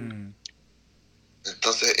 Wow.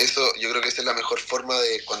 Entonces eso, yo creo que esa es la mejor forma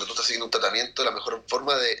de, cuando tú estás siguiendo un tratamiento, la mejor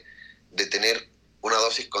forma de tener una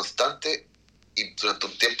dosis constante y durante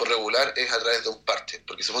un tiempo regular es a través de un parche,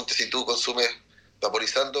 porque suponte si tú consumes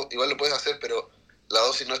vaporizando, igual lo puedes hacer, pero la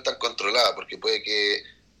dosis no es tan controlada, porque puede que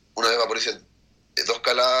una vez vaporices 2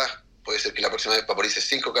 caladas, puede ser que la próxima vez vaporices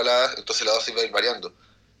 5 caladas, entonces la dosis va a ir variando.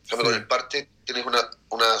 En cambio, con el parche tienes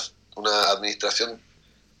una administración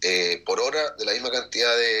por hora de la misma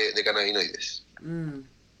cantidad de cannabinoides.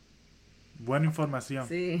 Buena información.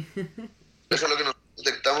 Sí. Eso es lo que nos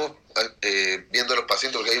detectamos viendo a los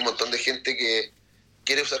pacientes, porque hay un montón de gente que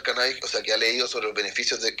quiere usar cannabis, o sea, que ha leído sobre los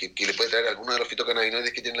beneficios que le puede traer alguno de los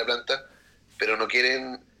fitocannabinoides que tiene la planta, pero no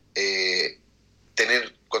quieren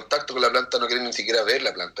tener contacto con la planta, no quieren ni siquiera ver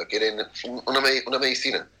la planta, quieren una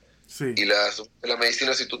medicina. Sí. Y la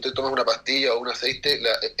medicina, si tú te tomas una pastilla o un aceite,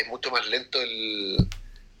 es mucho más lento el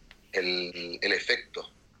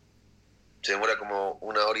efecto. Se demora como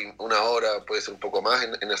una hora, puede ser un poco más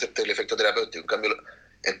en hacerte el efecto terapéutico. En cambio,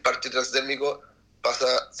 el parche transdérmico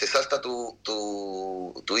se salta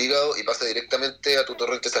tu hígado y pasa directamente a tu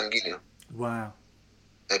torrente sanguíneo. Wow.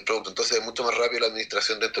 El producto. Entonces es mucho más rápido la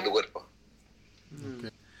administración dentro de tu cuerpo.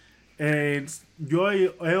 Okay. Yo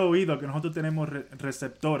he oído que nosotros tenemos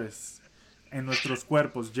receptores en nuestros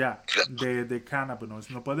cuerpos ya de cannabinoides.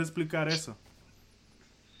 ¿No puedes explicar eso?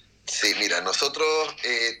 Sí, mira, nosotros,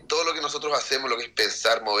 todo lo que nosotros hacemos, lo que es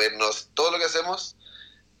pensar, movernos, todo lo que hacemos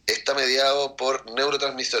está mediado por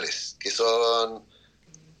neurotransmisores, que son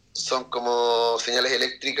como señales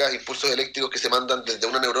eléctricas, impulsos eléctricos que se mandan desde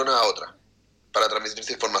una neurona a otra, para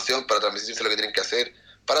transmitirse información, para transmitirse lo que tienen que hacer,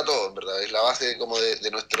 para todo, en verdad, es la base como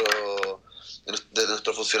de nuestro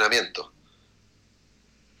funcionamiento.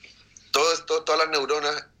 Todas las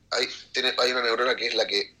neuronas, hay una neurona que es la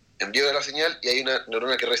que envía la señal y hay una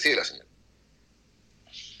neurona que recibe la señal.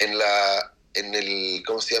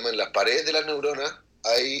 ¿Cómo se llama? En las paredes de las neuronas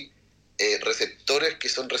hay receptores que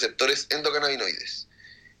son receptores endocannabinoides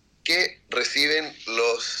que reciben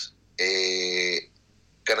los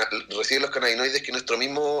cannabinoides que nuestro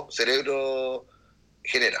mismo cerebro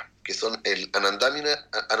genera, que son el anandamida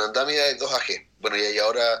y 2-AG. Bueno, y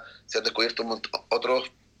ahora se han descubierto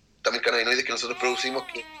otros también cannabinoides que nosotros producimos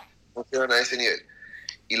que funcionan a ese nivel.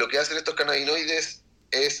 Y lo que hacen estos cannabinoides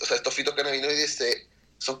estos fitocannabinoides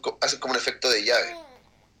hacen como un efecto de llave.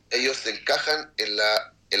 Ellos se encajan en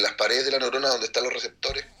las paredes de la neurona donde están los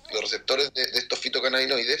receptores de estos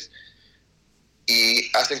fitocannabinoides y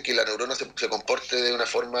hacen que la neurona se comporte de una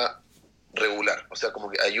forma regular. O sea, como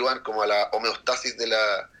que ayudan como a la homeostasis de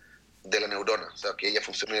la neurona, o sea, que ella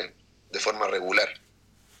funcione de forma regular.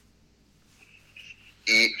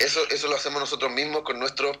 Y eso lo hacemos nosotros mismos con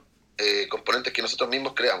nuestros componentes que nosotros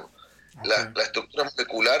mismos creamos. La estructura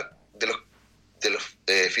molecular de los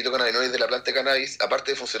fitocannabinoides de la planta de cannabis,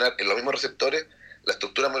 aparte de funcionar en los mismos receptores, la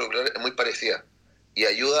estructura molecular es muy parecida y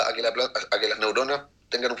ayuda a que las neuronas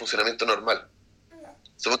tengan un funcionamiento normal.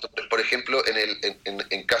 Por ejemplo,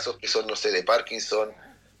 en casos que son, no sé, de Parkinson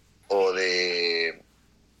o de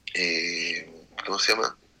 ¿cómo se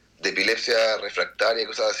llama? De epilepsia refractaria,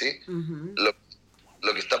 cosas así. Uh-huh.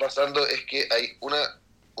 Lo que está pasando es que hay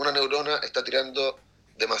una neurona está tirando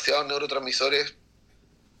demasiados neurotransmisores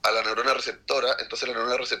a la neurona receptora, entonces la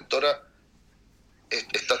neurona receptora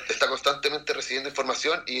está constantemente recibiendo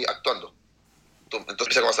información y actuando. Entonces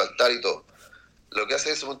empieza como a saltar y todo. Lo que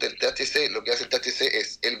hace el THC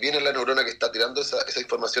es, él viene en la neurona que está tirando esa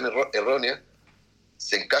información errónea,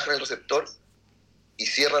 se encaja en el receptor y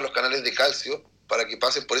cierra los canales de calcio para que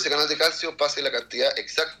pase por ese canal de calcio, pase la cantidad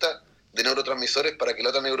exacta de neurotransmisores para que la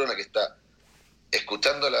otra neurona que está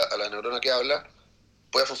escuchando a la neurona que habla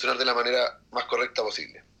pueda funcionar de la manera más correcta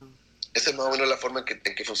posible. Esa es más o menos la forma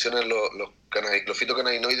en que funcionan los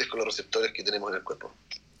fitocannabinoides con los receptores que tenemos en el cuerpo.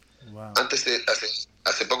 Wow. Antes,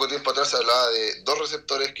 hace poco tiempo atrás se hablaba de 2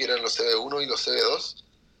 receptores que eran los CB1 y los CB2,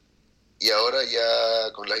 y ahora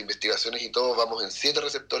ya con las investigaciones y todo vamos en 7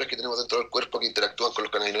 receptores que tenemos dentro del cuerpo que interactúan con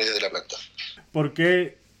los cannabinoides de la planta. ¿Por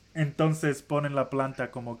qué entonces ponen la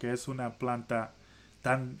planta como que es una planta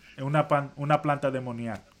una planta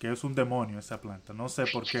demoníaca, que es un demonio esa planta? No sé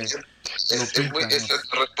por qué.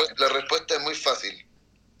 La respuesta es muy fácil.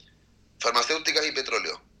 Farmacéuticas y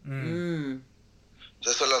petróleo.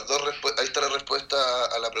 Entonces son las dos ahí está la respuesta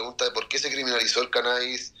a la pregunta de por qué se criminalizó el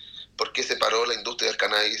cannabis, por qué se paró la industria del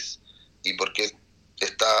cannabis y por qué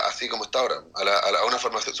está así como está ahora. A una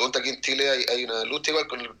farmacéutica, aquí en Chile hay una lucha igual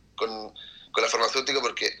con la farmacéutica,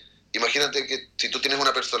 porque imagínate que si tú tienes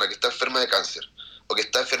una persona que está enferma de cáncer o que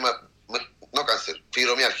está enferma, no cáncer,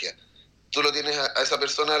 fibromialgia, tú lo tienes a esa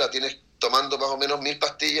persona, la tienes tomando más o menos 1000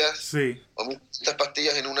 pastillas, sí, o 1500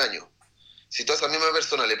 pastillas en un año. Si tú a esa misma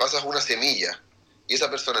persona le pasas una semilla y esa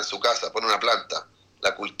persona en su casa pone una planta,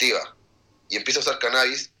 la cultiva y empieza a usar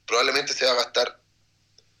cannabis, probablemente se va a gastar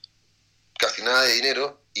casi nada de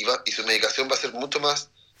dinero y su medicación va a ser mucho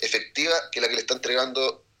más efectiva que la que le está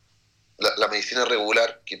entregando la medicina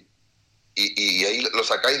regular, y ahí lo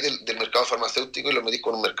sacáis del mercado farmacéutico y lo metís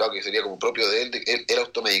con un mercado que sería como propio de él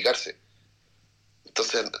automedicarse.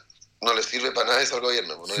 Entonces no le sirve para nada eso al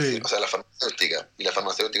gobierno, ¿no? Sí. O sea, la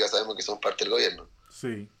farmacéutica sabemos que son parte del gobierno.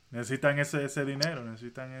 Sí, necesitan ese dinero,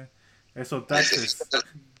 necesitan esos taxes.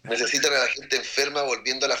 Necesitan a la gente enferma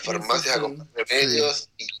volviendo a las farmacias a comprar remedios,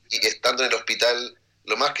 sí, y estando en el hospital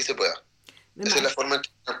lo más que se pueda. Esa es la forma en que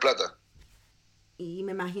ganan plata. Y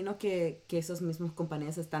me imagino que esas mismas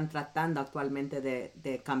compañías están tratando actualmente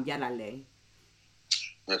de cambiar la ley.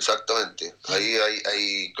 Exactamente. Ahí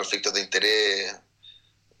hay conflictos de interés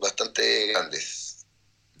bastante grandes,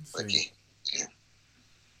 sí, aquí,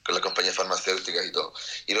 con las compañías farmacéuticas y todo.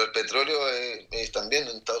 Y lo del petróleo también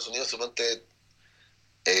en Estados Unidos, suponte,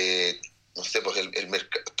 no sé, pues el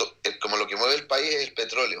mercado, como lo que mueve el país es el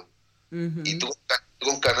petróleo. Uh-huh. Y tú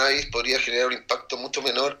con cannabis podrías generar un impacto mucho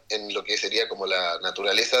menor en lo que sería como la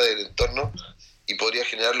naturaleza del entorno, y podrías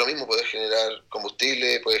generar lo mismo, puedes generar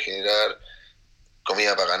combustible, puedes generar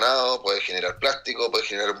comida para ganado, puedes generar plástico, puedes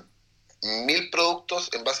generar 1000 productos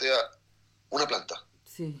en base a una planta.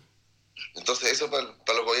 Sí. Entonces eso para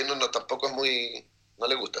los gobiernos tampoco es no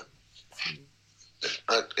les gusta. Sí.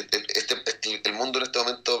 El mundo en este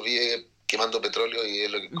momento vive quemando petróleo y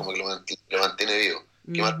es como que lo mantiene vivo.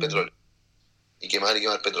 Quemar petróleo. Y quemar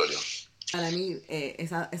petróleo. Para mí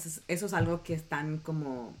eso es algo que es tan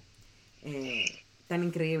como tan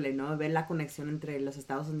increíble, ¿no? Ver la conexión entre los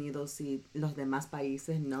Estados Unidos y los demás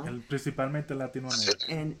países, ¿no? Principalmente Latinoamérica.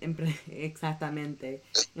 Exactamente.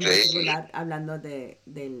 En particular hablando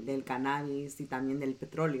del cannabis y también del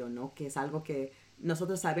petróleo, ¿no? Que es algo que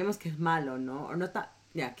nosotros sabemos que es malo, ¿no? O no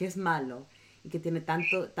que es malo y que tiene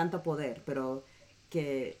tanto poder, pero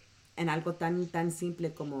que en algo tan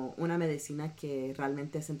simple como una medicina que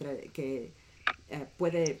realmente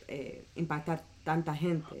puede impactar tanta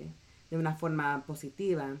gente de una forma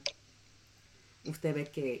positiva, usted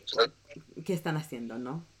ve que están haciendo,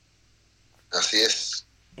 ¿no? Así es.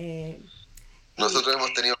 Nosotros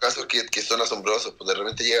hemos tenido casos que son asombrosos, pues de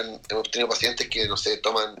repente hemos tenido pacientes que, no sé,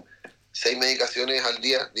 toman 6 medicaciones al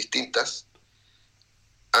día distintas,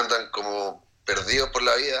 andan como perdidos por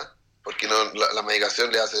la vida, porque la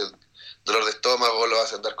medicación le hace dolor de estómago, lo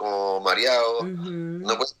hace andar como mareado, uh-huh,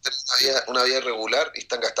 no pueden tener una vida regular y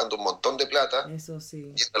están gastando un montón de plata. Eso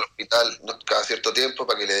sí. Yendo al hospital cada cierto tiempo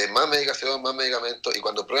para que le den más medicación, más medicamentos, y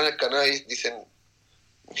cuando prueban el cannabis dicen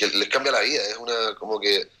que les cambia la vida, como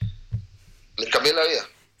que les cambia la vida.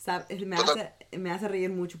 Me hace reír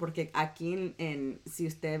mucho porque aquí si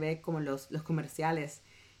usted ve como los comerciales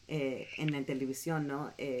en la televisión,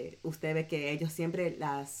 ¿no? Usted ve que ellos siempre,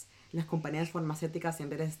 las compañías farmacéuticas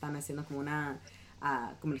siempre están haciendo como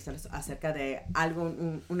comerciales acerca de algo,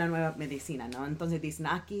 una nueva medicina, ¿no? Entonces dicen,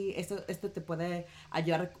 aquí esto te puede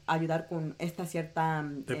ayudar con esta cierta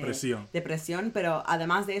depresión, pero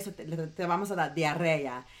además de eso te vamos a dar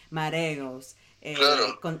diarrea, mareos,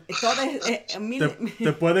 Claro.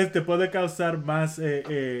 Te puede causar más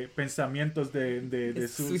pensamientos de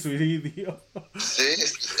suicidio. Sí,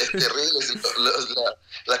 es terrible.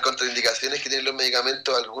 Las contraindicaciones que tienen los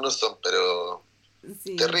medicamentos, algunos son, pero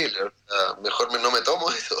sí. terrible. O sea, mejor no me tomo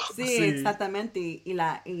eso. Sí, exactamente. Y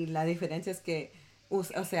la diferencia es que, o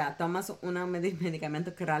sea, tomas un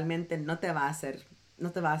medicamento que realmente no te va a hacer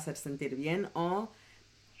sentir bien, o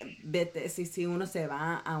vete, si uno se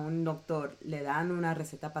va a un doctor, le dan una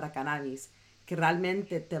receta para cannabis que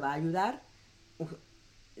realmente te va a ayudar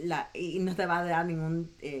y no te va a dar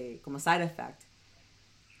ningún como side effect.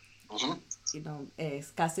 Uh-huh. Es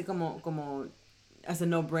casi como es a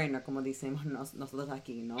no-brainer, como decimos nosotros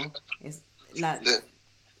aquí, ¿no? Es Sí.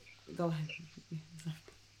 Go ahead.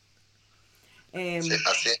 Sí,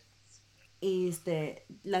 así. Y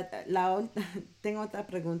tengo otras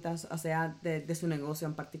preguntas, o sea, de su negocio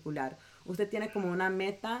en particular. ¿Usted tiene como una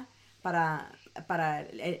meta para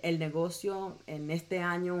el negocio en este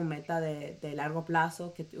año, una meta de largo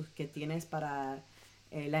plazo que tienes para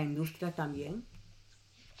la industria también?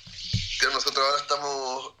 Pero nosotros ahora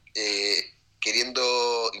estamos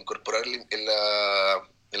queriendo incorporar en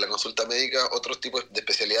la consulta médica otros tipos de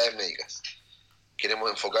especialidades médicas.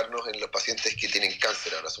 Queremos enfocarnos en los pacientes que tienen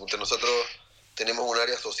cáncer. Ahora, nosotros tenemos un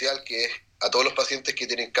área social que es a todos los pacientes que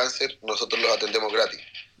tienen cáncer, nosotros los atendemos gratis.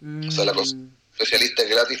 O sea, la consulta especialista es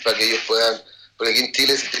gratis para que ellos puedan, porque aquí en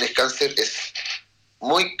Chile si tienes cáncer es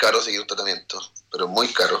muy caro seguir un tratamiento, pero muy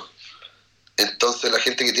caro. Entonces la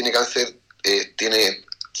gente que tiene cáncer tiene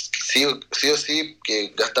sí o sí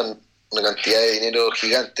que gastan una cantidad de dinero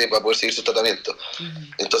gigante para poder seguir su tratamiento.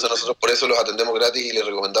 Entonces nosotros por eso los atendemos gratis y les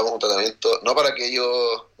recomendamos un tratamiento, no para que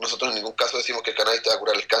nosotros en ningún caso decimos que el cannabis te va a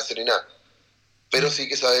curar el cáncer ni nada, pero sí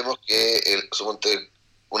que sabemos que suponte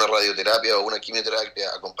una radioterapia o una quimioterapia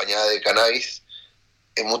acompañada de cannabis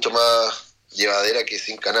es mucho más llevadera que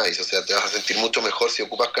sin cannabis. O sea, te vas a sentir mucho mejor si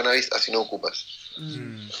ocupas cannabis así no ocupas.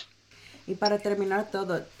 Y para terminar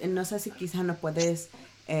todo, no sé si quizás nos puedes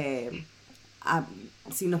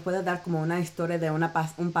si nos puedes dar como una historia de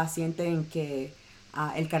un paciente en que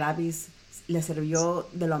el cannabis le sirvió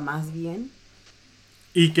de lo más bien.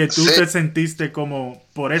 Y que tú te sentiste como,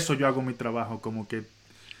 por eso yo hago mi trabajo, como que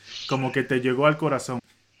te llegó al corazón.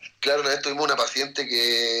 Claro, una vez tuvimos una paciente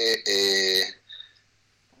que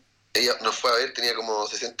ella nos fue a ver, tenía como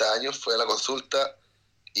 60 años, fue a la consulta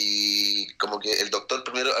y como que el doctor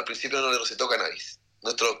al principio no le recetó cannabis,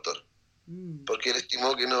 nuestro doctor, porque él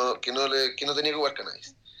estimó que no tenía que jugar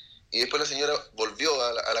cannabis. Y después la señora volvió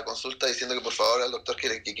a la consulta diciendo que por favor al doctor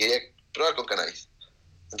que quería probar con cannabis.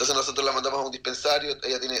 Entonces nosotros la mandamos a un dispensario,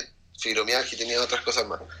 ella tiene fibromialgia y tenía otras cosas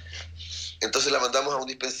más. Entonces la mandamos a un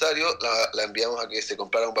dispensario, la enviamos a que se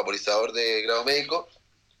comprara un vaporizador de grado médico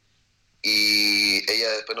y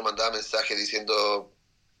ella después nos mandaba mensajes diciendo,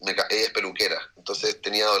 ella es peluquera, entonces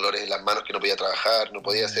tenía dolores en las manos que no podía trabajar, no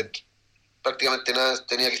podía hacer prácticamente nada,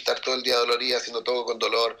 tenía que estar todo el día dolorida, haciendo todo con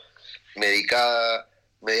dolor, medicada,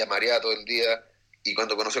 media mareada todo el día, y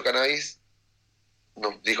cuando conoció cannabis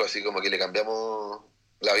nos dijo así como que le cambiamos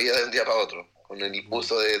la vida de un día para otro, con el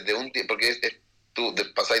uso de un día, porque tú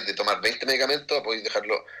pasáis de tomar 20 medicamentos a podéis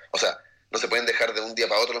dejarlo, o sea, no se pueden dejar de un día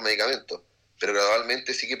para otro los medicamentos, pero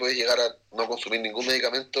gradualmente sí que puedes llegar a no consumir ningún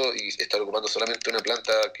medicamento y estar ocupando solamente una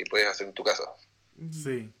planta que puedes hacer en tu casa.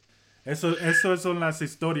 Sí, eso son las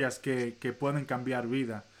historias que pueden cambiar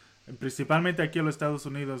vida. Principalmente aquí en los Estados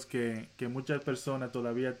Unidos, que muchas personas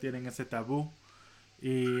todavía tienen ese tabú.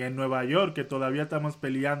 Y en Nueva York, que todavía estamos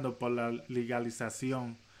peleando por la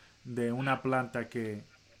legalización de una planta que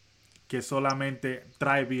solamente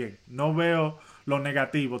trae bien. No veo lo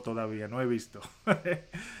negativo todavía, no he visto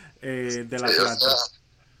de la planta.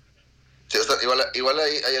 O sea, igual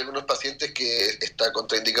hay algunos pacientes que está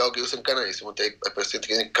contraindicado que usen cannabis. Hay pacientes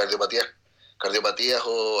que tienen cardiopatías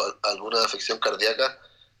o alguna afección cardíaca.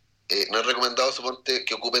 No es recomendado, suponte,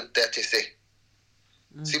 que ocupen THC.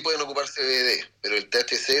 Sí pueden ocupar CBD, pero el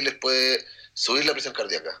THC les puede subir la presión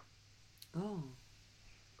cardíaca.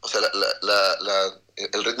 O sea,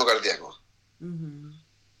 el ritmo cardíaco.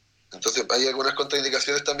 Entonces hay algunas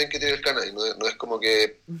contraindicaciones también que tiene el cannabis. No es como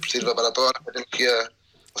que sirva para todas las patologías.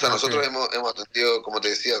 O sea, nosotros hemos atendido, como te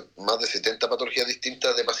decía, más de 70 patologías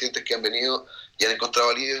distintas de pacientes que han venido y han encontrado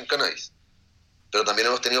alivio en cannabis. Pero también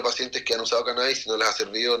hemos tenido pacientes que han usado cannabis y no les ha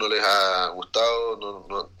servido, no les ha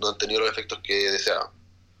gustado, no han tenido los efectos que deseaban.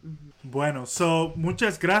 Bueno,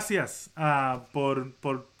 muchas gracias por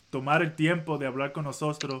tomar el tiempo de hablar con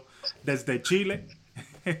nosotros desde Chile.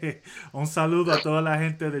 Un saludo a toda la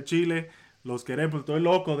gente de Chile. Los queremos. Estoy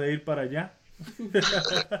loco de ir para allá.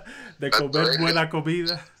 De comer buena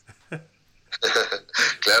comida.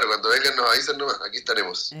 Claro, cuando vengan nos avisan nomás, aquí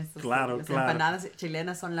estaremos. Eso claro, sí, las claro. empanadas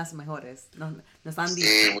chilenas son las mejores. Nos han dicho.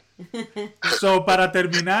 Sí. Para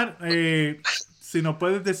terminar, si nos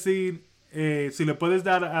puedes decir, si le puedes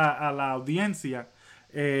dar a la audiencia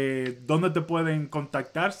dónde te pueden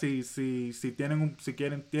contactar si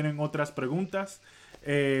tienen otras preguntas,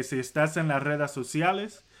 si estás en las redes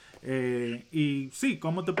sociales, y sí,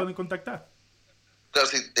 ¿cómo te pueden contactar? Claro,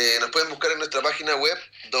 sí, nos pueden buscar en nuestra página web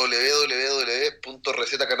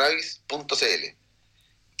www.recetacannabis.cl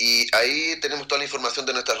y ahí tenemos toda la información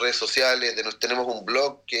de nuestras redes sociales, tenemos un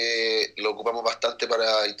blog que lo ocupamos bastante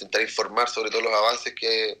para intentar informar sobre todos los avances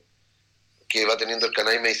que va teniendo el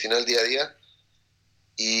cannabis medicinal día a día.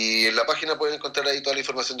 Y en la página pueden encontrar ahí toda la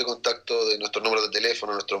información de contacto de nuestros números de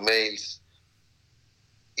teléfono, nuestros mails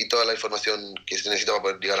y toda la información que se necesita para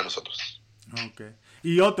poder llegar a nosotros. Okay.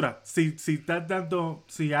 Y otra, si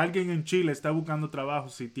alguien en Chile está buscando trabajo,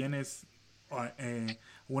 si tienes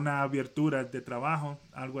una abertura de trabajo,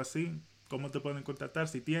 algo así, ¿cómo te pueden contactar?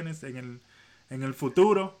 Si tienes en el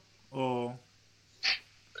futuro o...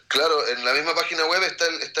 Claro, en la misma página web está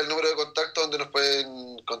el número de contacto donde nos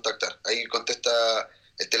pueden contactar. Ahí contesta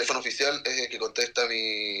el teléfono oficial, es el que contesta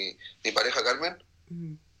mi pareja Carmen.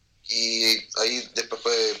 Y ahí después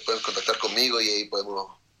pueden contactar conmigo y ahí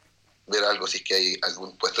podemos ver algo si es que hay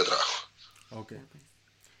algún puesto de trabajo. Ok.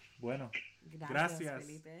 Bueno, gracias.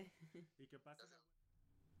 Felipe.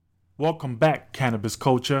 Welcome back, Cannabis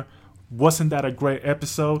Culture. Wasn't that a great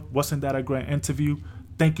episode? Wasn't that a great interview?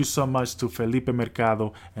 Thank you so much to Felipe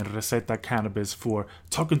Mercado and Receta Cannabis for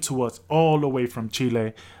talking to us all the way from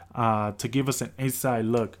Chile to give us an inside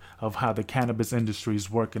look of how the cannabis industry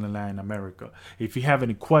is working in Latin America. If you have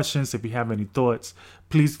any questions, if you have any thoughts,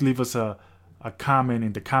 please leave us a comment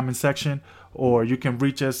in the comment section, or you can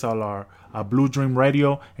reach us on our Blue Dream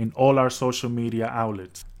Radio and all our social media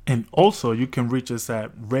outlets. And also, you can reach us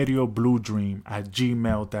at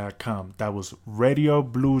radiobluedream@gmail.com. That was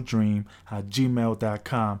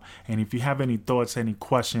radiobluedream@gmail.com. And if you have any thoughts, any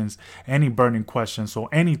questions, any burning questions, or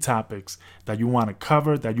any topics that you want to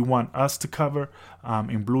cover, that you want us to cover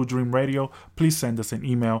in Blue Dream Radio, please send us an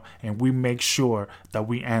email, and we make sure that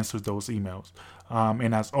we answer those emails.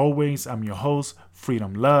 And as always, I'm your host,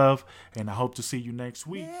 Freedom Love, and I hope to see you next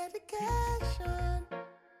week.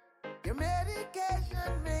 Your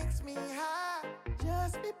medication makes me high.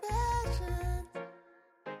 Just be patient.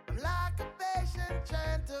 I'm like a patient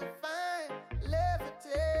trying to find